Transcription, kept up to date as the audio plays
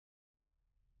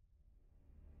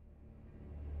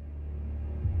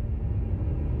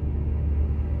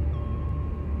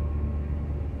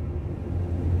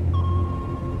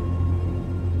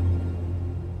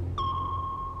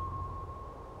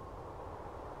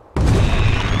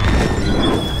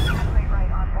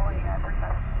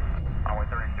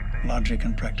logic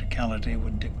and practicality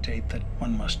would dictate that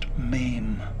one must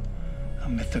maim a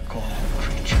mythical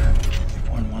creature if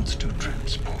one wants to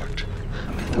transport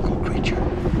a mythical creature.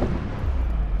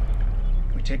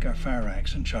 We take our fire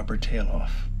axe and chop her tail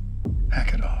off,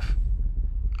 hack it off.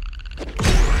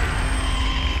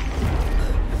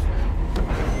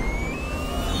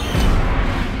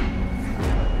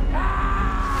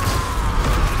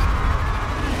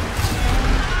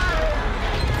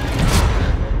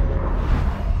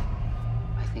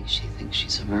 She thinks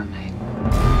she's a mermaid.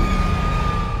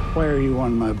 Why are you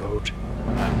on my boat?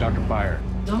 I'm Dr. Byer.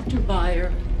 Dr.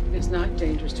 Byer is not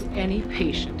dangerous to any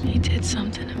patient. He did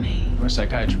something to me. I'm a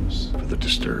psychiatrist. For the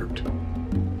disturbed.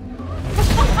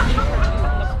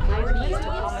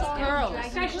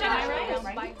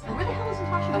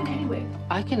 Okay,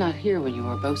 I cannot hear when you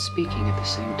are both speaking at the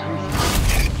same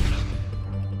time.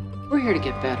 We're here to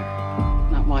get better,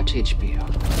 not watch HBO.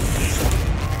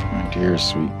 My dear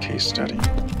sweet case study.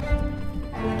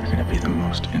 You're gonna be the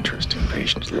most interesting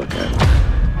patient to look at.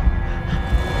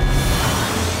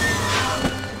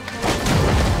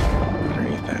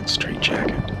 Underneath that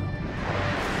straitjacket.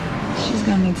 She's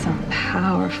gonna need some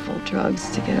powerful drugs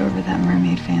to get over that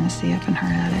mermaid fantasy up in her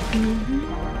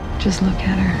attic. Just look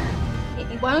at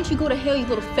her. Why don't you go to hell, you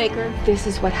little faker? This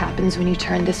is what happens when you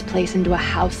turn this place into a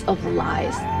house of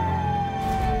lies.